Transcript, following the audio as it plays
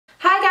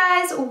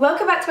guys,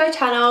 welcome back to my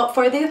channel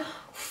for the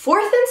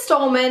fourth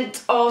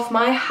installment of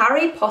my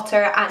Harry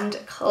Potter and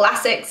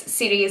Classics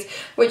series,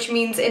 which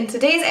means in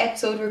today's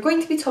episode we're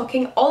going to be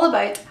talking all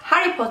about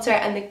Harry Potter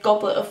and the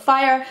Goblet of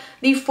Fire,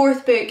 the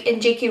fourth book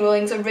in J.K.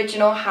 Rowling's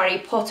original Harry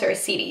Potter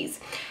series.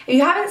 If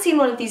you haven't seen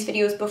one of these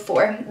videos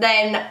before,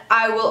 then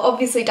I will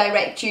obviously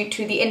direct you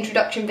to the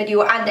introduction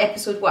video and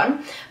episode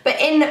 1, but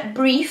in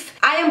brief,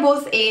 I am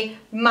both a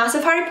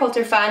massive Harry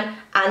Potter fan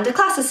and a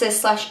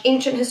classicist /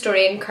 ancient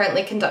historian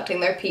currently conducting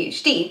their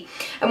PhD.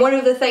 And one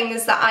of the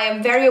things that I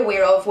am very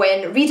aware of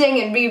when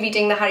reading and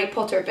rereading the Harry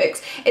Potter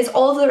books is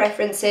all of the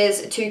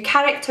references to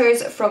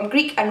characters from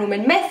Greek and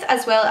Roman myth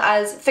as well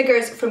as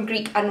figures from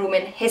Greek and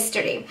Roman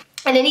history.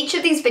 And in each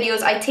of these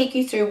videos I take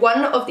you through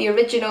one of the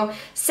original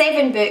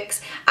 7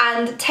 books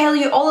and tell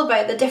you all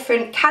about the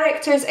different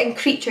characters and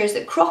creatures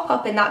that crop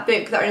up in that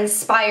book that are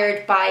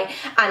inspired by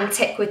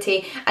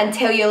antiquity and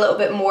tell you a little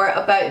bit more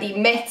about the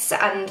myths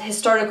and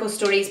historical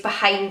stories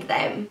behind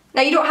them.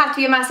 Now, you don't have to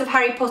be a massive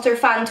Harry Potter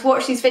fan to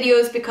watch these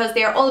videos because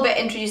they are all about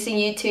introducing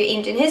you to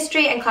ancient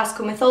history and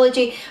classical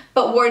mythology,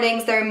 but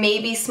warnings, there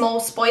may be small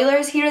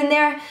spoilers here and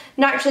there.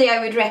 Naturally, I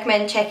would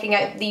recommend checking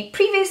out the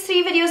previous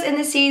 3 videos in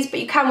the series,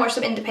 but you can watch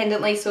them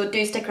independently, so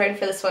do stick around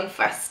for this one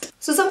first.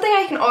 So something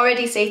I can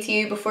already say to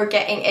you before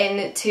getting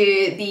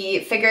into the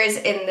figures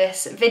in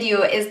this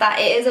video is that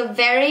it is a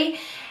very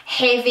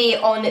heavy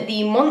on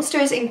the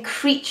monsters and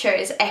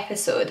creatures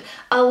episode.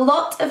 A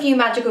lot of new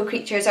magical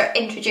creatures are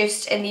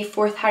introduced in the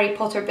 4th Harry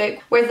Potter book,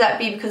 whether that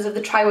be because of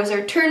the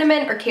Triwizard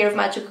Tournament or Care of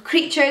Magical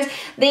Creatures.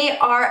 They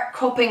are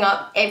cropping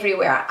up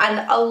everywhere,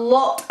 and a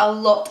lot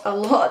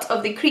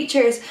of the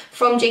creatures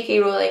from J.K.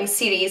 Rowling's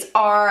series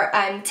are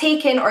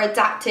taken or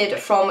adapted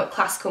from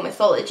classical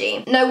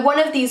mythology. Now, one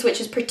of these which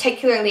is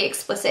particularly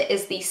explicit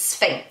is the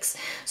Sphinx.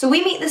 So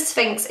we meet the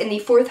Sphinx in the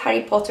 4th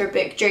Harry Potter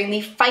book during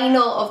the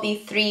final of the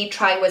 3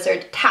 Triwizard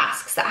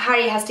tasks that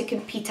Harry has to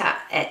compete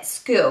at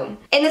school.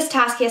 In this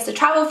task he has to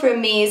travel through a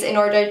maze in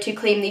order to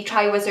claim the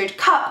Triwizard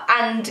Cup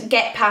and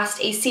get past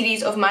a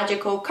series of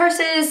magical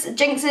curses,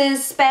 jinxes,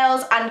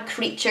 spells and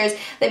creatures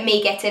that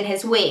may get in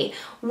his way,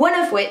 one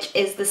of which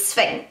is the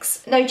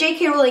Sphinx. Now,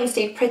 J.K. Rowling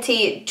stayed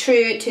pretty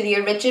true to the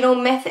original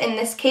myth in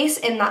this case,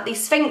 in that the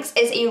Sphinx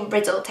is a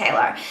riddle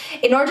teller.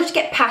 In order to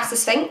get past the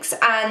Sphinx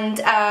and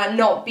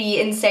not be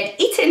instead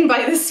eaten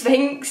by the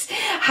Sphinx,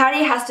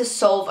 Harry has to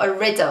solve a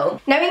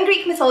riddle. Now, in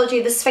Greek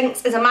mythology, the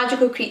Sphinx is a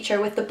magical creature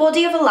with the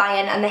body of a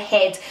lion and the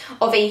head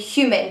of a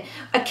human,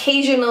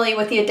 occasionally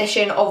with the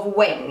addition of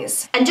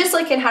wings. And just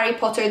like in Harry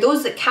Potter,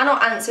 those that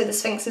cannot answer the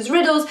Sphinx's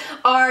riddles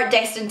are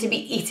destined to be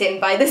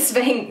eaten by the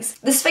Sphinx.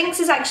 The Sphinx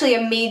is actually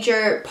a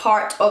major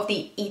part of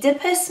the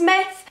Oedipus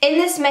myth. In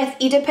this myth,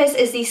 Oedipus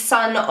is the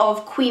son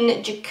of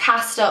Queen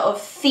Jocasta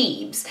of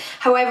Thebes.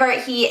 However,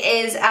 he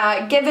is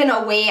given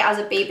away as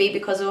a baby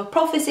because of a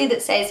prophecy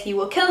that says he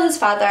will kill his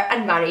father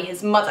and marry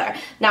his mother.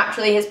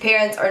 Naturally, his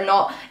parents are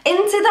not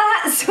into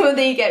that, so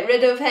they get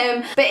rid of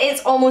him, but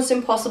it's almost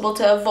impossible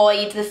to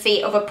avoid the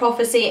fate of a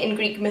prophecy in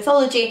Greek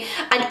mythology,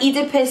 and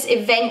Oedipus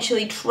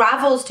eventually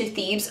travels to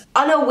Thebes,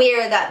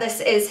 unaware that this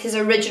is his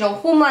original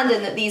homeland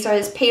and that these are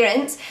his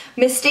parents,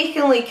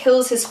 mistakenly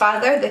kills his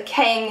father, the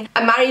king,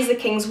 and marries the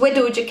king's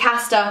widow,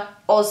 Jocasta,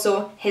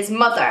 also his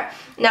mother.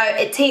 Now,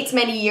 it takes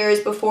many years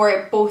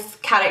before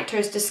both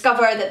characters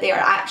discover that they are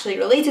actually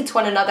related to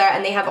one another,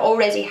 and they have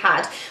already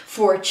had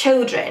 4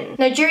 children.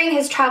 Now, during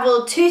his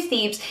travel to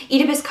Thebes,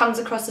 Oedipus comes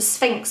across the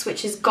Sphinx,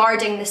 which is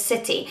guarding the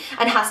city,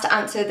 and has to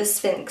answer the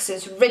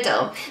Sphinx's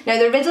riddle. Now,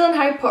 the riddle in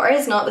Harry Potter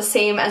is not the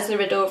same as the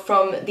riddle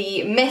from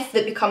the myth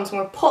that becomes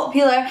more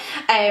popular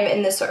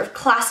in the sort of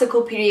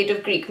classical period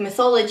of Greek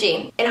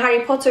mythology. In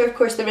Harry Potter, of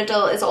course, the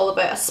riddle is all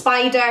about a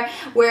spider,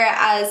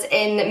 whereas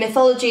in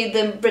mythology,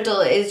 the riddle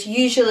is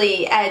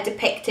usually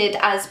depicted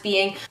as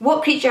being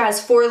what creature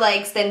has 4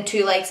 legs, then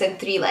 2 legs and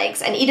 3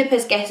 legs, and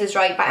Oedipus guesses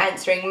right by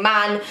answering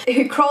man,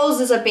 who crawls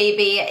as a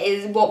baby,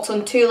 walks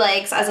on 2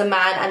 legs as a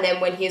man, and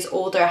then when he is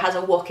older has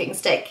a walking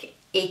stick,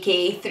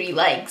 aka 3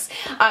 legs.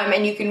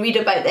 And you can read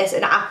about this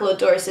in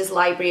Apollodorus'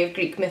 Library of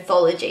Greek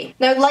Mythology.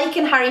 Now, like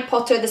in Harry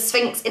Potter, the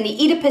Sphinx in the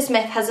Oedipus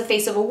myth has the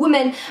face of a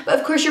woman, but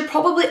of course you're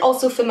probably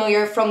also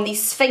familiar from the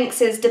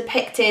Sphinxes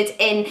depicted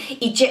in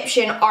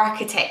Egyptian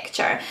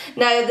architecture.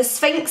 Now, the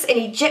Sphinx in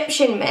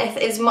Egyptian myth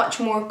is much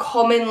more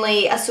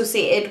commonly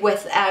associated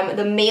with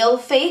the male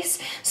face,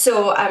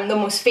 so the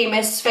most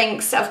famous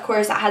Sphinx, of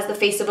course, that has the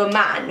face of a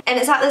man. And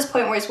it's at this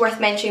point where it's worth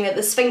mentioning that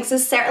the Sphinx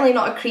is certainly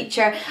not a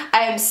creature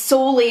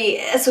solely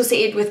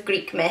associated with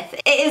Greek myth.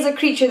 It is a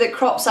creature that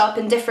crops up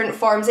in different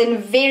forms in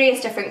various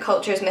different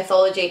cultures'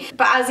 mythology,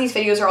 but as these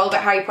videos are all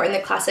about Harry Potter and the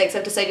classics,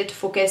 I've decided to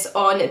focus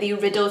on the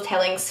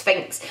riddle-telling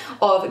Sphinx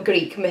of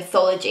Greek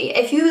mythology.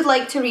 If you would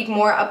like to read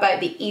more about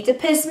the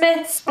Oedipus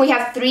myths, we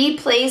have 3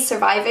 plays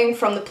surviving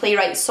from the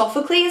playwright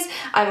Sophocles,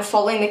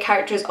 following the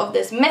characters of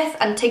this myth: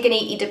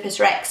 Antigone,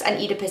 Oedipus Rex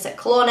and Oedipus at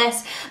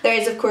Colonos. There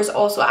is of course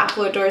also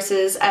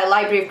Apollodorus'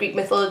 Library of Greek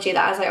Mythology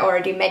that, as I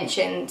already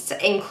mentioned,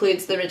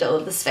 includes the riddle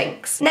of the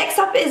Sphinx. Next Next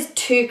up is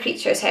two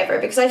creatures, however,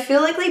 because I feel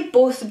like they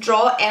both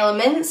draw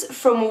elements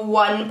from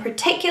one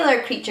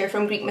particular creature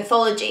from Greek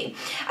mythology,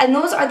 and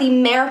those are the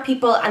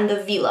merpeople and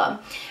the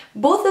vila.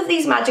 Both of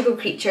these magical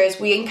creatures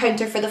we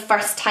encounter for the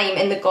first time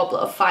in the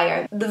Goblet of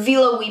Fire. The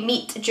vila we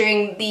meet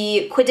during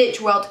the Quidditch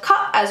World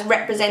Cup as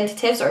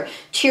representatives or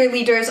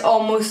cheerleaders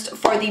almost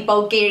for the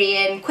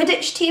Bulgarian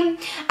Quidditch team,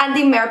 and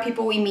the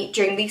merpeople we meet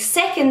during the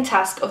second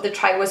task of the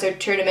Triwizard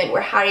Tournament,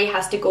 where Harry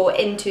has to go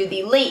into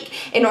the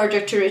lake in order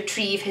to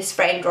retrieve his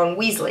friend Ron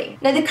Weasley.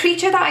 Now, the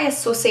creature that I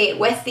associate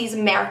with these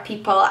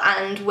merpeople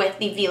and with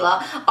the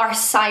vila are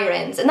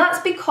sirens, and that's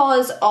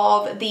because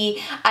of the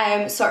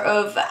sort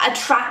of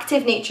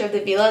attractive nature of the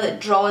vila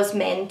that draws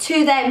men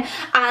to them,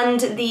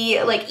 and the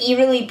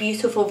eerily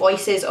beautiful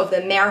voices of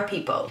the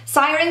merpeople.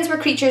 Sirens were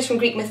creatures from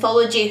Greek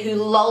mythology who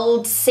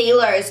lulled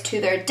sailors to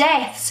their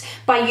deaths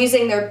by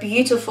using their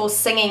beautiful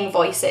singing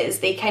voices.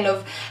 They kind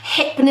of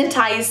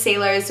hypnotized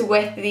sailors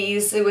with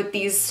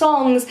these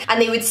songs,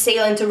 and they would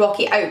sail into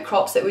rocky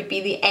outcrops that would be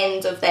the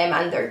end of them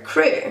and their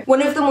crew.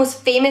 One of the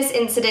most famous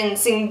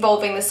incidents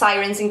involving the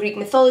sirens in Greek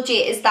mythology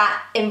is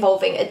that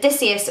involving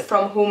Odysseus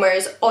from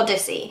Homer's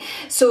Odyssey.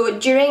 So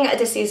during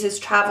Odysseus's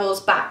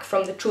travels back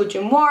from the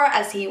Trojan War,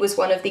 as he was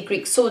one of the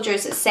Greek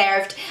soldiers that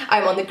served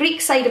on the Greek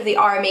side of the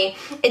army,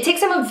 it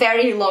takes him a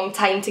very long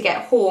time to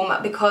get home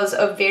because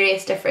of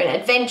various different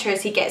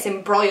adventures he gets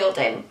embroiled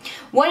in.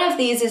 One of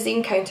these is the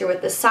encounter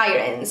with the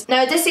sirens.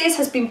 Now, Odysseus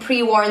has been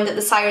pre-warned that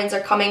the sirens are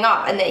coming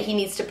up and that he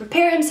needs to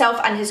prepare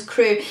himself and his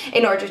crew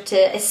in order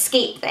to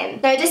escape them.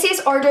 Now,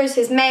 Odysseus orders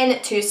his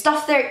men to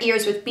stuff their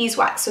ears with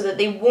beeswax so that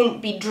they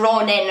won't be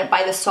drawn in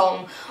by the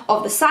song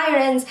of the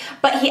sirens,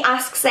 but he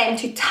asks them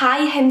to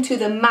tie him to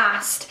the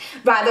mast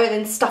rather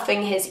than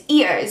stuffing his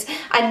ears,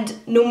 and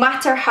no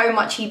matter how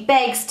much he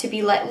begs to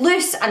be let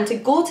loose and to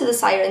go to the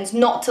sirens,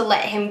 not to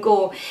let him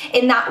go.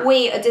 In that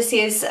way,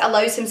 Odysseus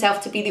allows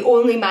himself to be the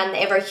only man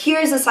that ever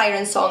hears the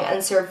siren song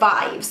and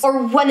survives,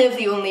 or one of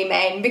the only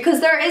men,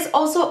 because there is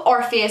also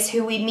Orpheus,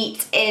 who we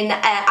meet in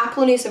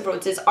Apollonius of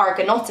Rhodes'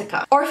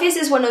 Argonautica. Orpheus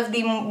is one of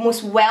the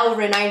most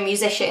well-renowned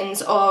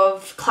musicians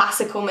of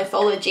classical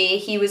mythology.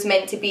 He was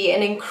meant to be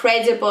an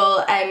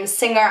incredible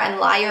singer and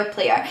lyre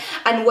player,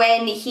 and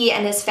when he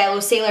and his fellow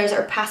sailors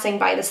are passing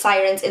by the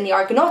sirens in the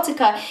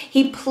Argonautica,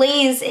 he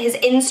plays his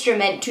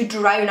instrument to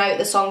drown out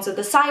the songs of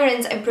the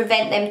sirens and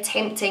prevent them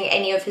tempting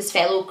any of his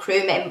fellow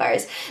crew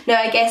members. Now,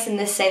 I guess in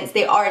this sense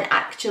they aren't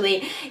actually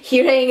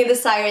hearing the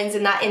sirens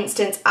in that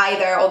instance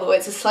either, although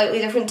it's a slightly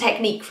different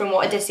technique from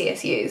what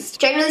Odysseus used.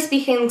 Generally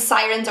speaking,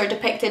 sirens are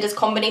depicted as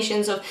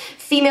combinations of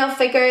female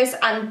figures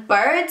and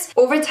birds.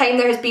 Over time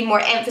there has been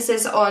more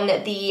emphasis on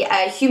the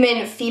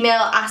human female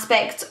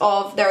aspect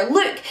of their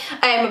look,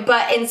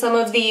 but in some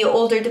of the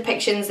older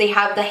depictions they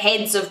have the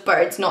heads of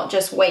birds, not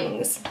just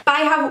wings. But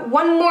I have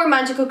one more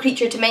magical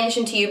creature to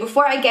mention to you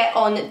before I get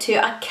on to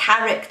a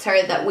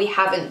character that we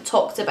haven't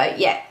talked about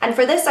yet. And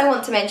for this I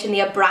want to mention the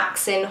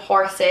Abraxan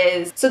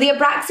horses. So the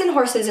Abraxan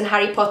horses in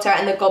Harry Potter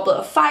and the Goblet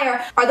of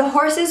Fire are the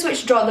horses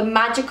which draw the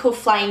magical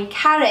flying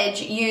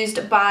carriage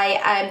used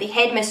by the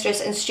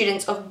headmistress and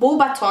students of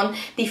Beauxbaton,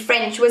 the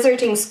French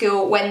wizarding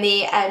school, when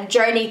they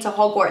journey to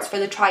Hogwarts for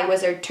the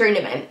Triwizard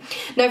Tournament.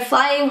 Now,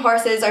 flying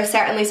horses are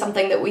certainly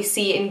something that we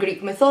see in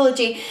Greek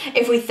mythology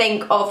if we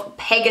think of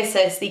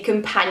Pegasus, the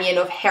companion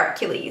of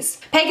Hercules.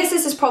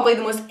 Pegasus is probably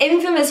the most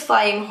infamous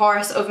flying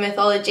horse of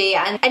mythology,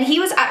 and he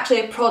was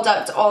actually a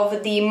product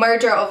of the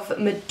murder of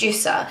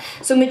Medusa.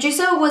 So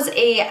Medusa was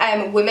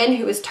a woman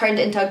who was turned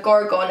into a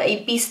gorgon,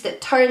 a beast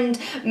that turned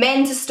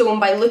men to stone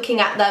by looking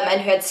at them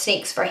and who had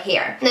snakes for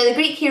hair. Now, the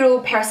Greek hero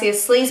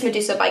Perseus slays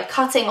Medusa by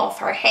cutting off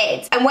her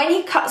head, and when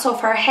he cuts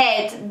off her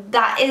head,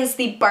 that is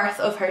the birth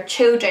of her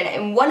children,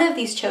 and one of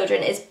these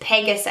children is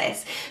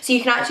Pegasus. So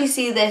you can actually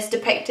see this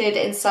depicted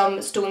in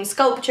some stone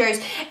sculptures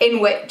in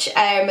which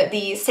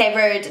the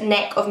severed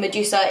neck of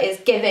Medusa is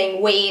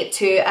giving way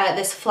to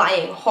this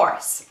flying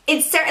horse.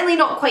 It's certainly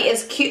not quite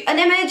as cute an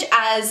image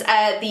as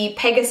the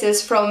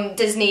Pegasus from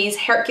Disney's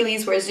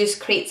Hercules, where Zeus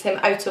creates him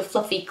out of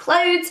fluffy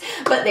clouds,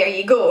 but there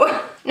you go.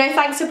 Now,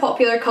 thanks to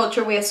popular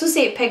culture, we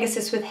associate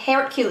Pegasus with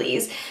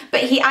Hercules,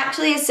 but he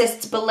actually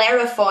assists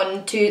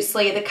Bellerophon to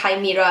slay the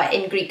Chimera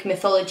in Greek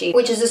mythology,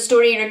 which is a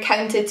story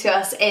recounted to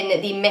us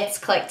in the myths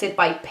collected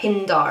by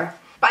Pindar.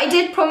 But I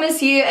did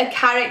promise you a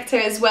character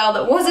as well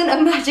that wasn't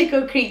a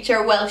magical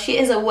creature. Well, she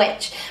is a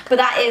witch, but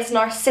that is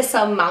Narcissa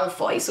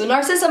Malfoy. So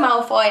Narcissa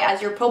Malfoy,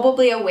 as you're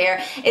probably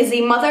aware, is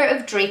the mother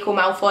of Draco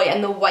Malfoy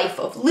and the wife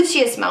of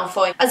Lucius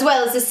Malfoy, as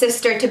well as the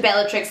sister to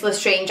Bellatrix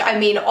Lestrange. I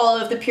mean, all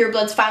of the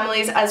purebloods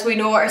families, as we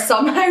know, are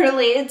somehow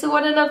related to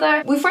one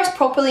another. We first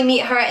properly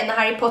meet her in the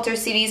Harry Potter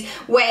series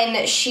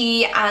when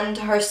she and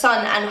her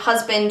son and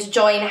husband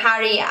join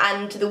Harry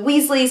and the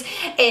Weasleys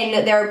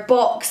in their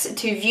box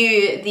to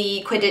view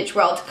the Quidditch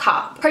World World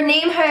Cup. Her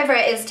name, however,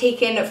 is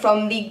taken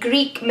from the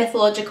Greek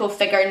mythological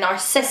figure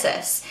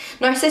Narcissus.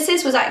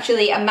 Narcissus was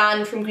actually a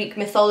man from Greek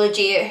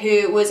mythology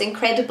who was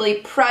incredibly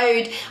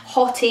proud,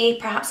 haughty,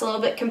 perhaps a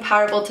little bit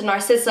comparable to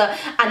Narcissa,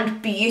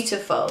 and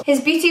beautiful.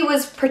 His beauty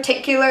was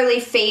particularly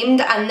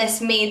famed, and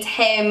this made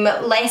him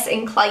less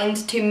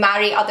inclined to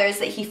marry others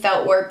that he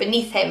felt were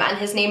beneath him, and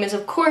his name is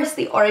of course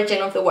the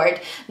origin of the word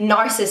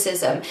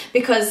narcissism,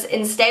 because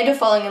instead of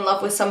falling in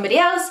love with somebody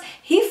else,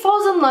 he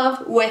falls in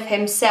love with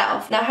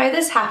himself. Now how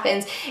this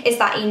happens is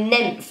that a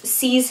nymph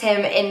sees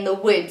him in the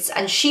woods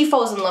and she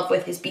falls in love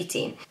with his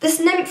beauty. This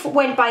nymph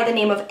went by the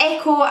name of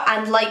Echo,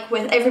 and like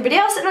with everybody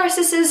else that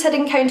Narcissus had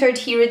encountered,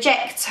 he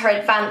rejects her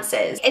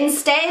advances.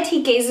 Instead,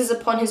 he gazes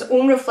upon his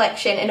own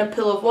reflection in a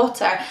pool of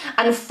water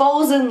and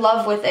falls in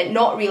love with it,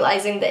 not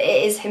realising that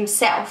it is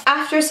himself.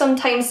 After some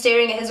time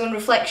staring at his own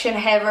reflection,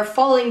 however,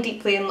 falling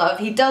deeply in love,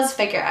 he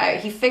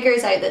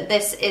figures out that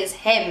this is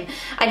him,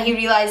 and he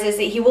realises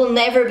that he will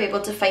never be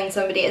able to find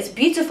somebody as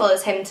beautiful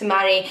as him to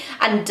marry,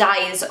 and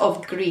dies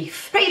of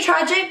grief. Pretty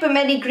tragic, but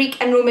many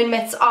Greek and Roman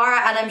myths are,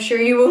 and I'm sure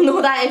you will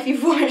know that if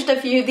you've watched a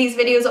few of these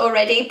videos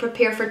already.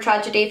 Prepare for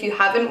tragedy if you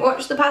haven't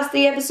watched the past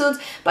 3 episodes,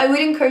 but I would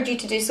encourage you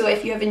to do so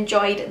if you have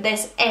enjoyed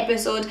this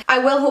episode. I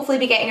will hopefully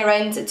be getting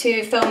around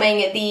to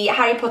filming the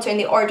Harry Potter and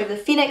the Order of the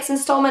Phoenix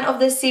installment of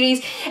this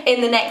series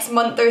in the next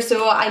month or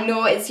so. I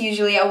know it's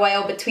usually a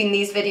while between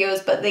these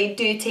videos, but they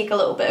do take a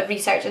little bit of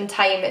research and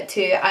time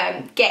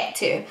to get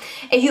to.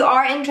 If you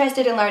are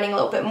interested in learning a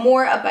little bit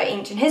more about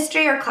ancient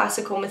history or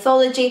classical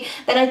mythology,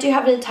 then I do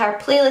have an entire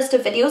playlist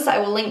of videos that I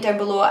will link down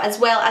below, as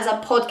well as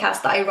a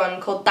podcast that I run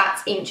called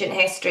That's Ancient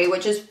History,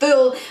 which is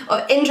full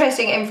of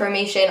interesting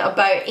information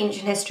about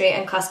ancient history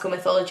and classical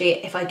mythology,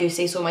 if I do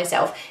say so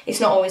myself. It's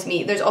not always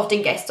me, there's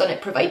often guests on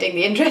it providing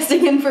the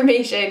interesting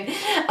information.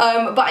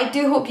 But I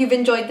do hope you've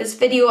enjoyed this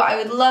video. I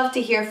would love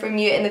to hear from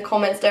you in the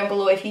comments down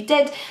below if you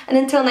did, and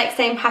until next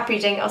time, happy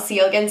reading. I'll see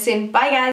you again soon. Bye guys!